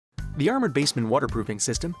The Armored Basement Waterproofing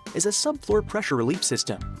System is a subfloor pressure relief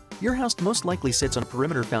system. Your house most likely sits on a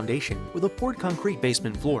perimeter foundation with a poured concrete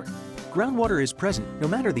basement floor. Groundwater is present no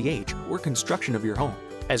matter the age or construction of your home.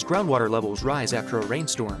 As groundwater levels rise after a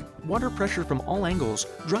rainstorm, water pressure from all angles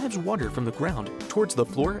drives water from the ground towards the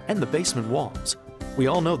floor and the basement walls. We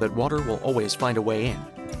all know that water will always find a way in.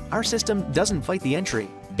 Our system doesn't fight the entry,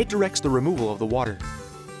 it directs the removal of the water.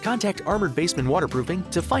 Contact Armored Basement Waterproofing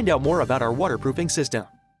to find out more about our waterproofing system.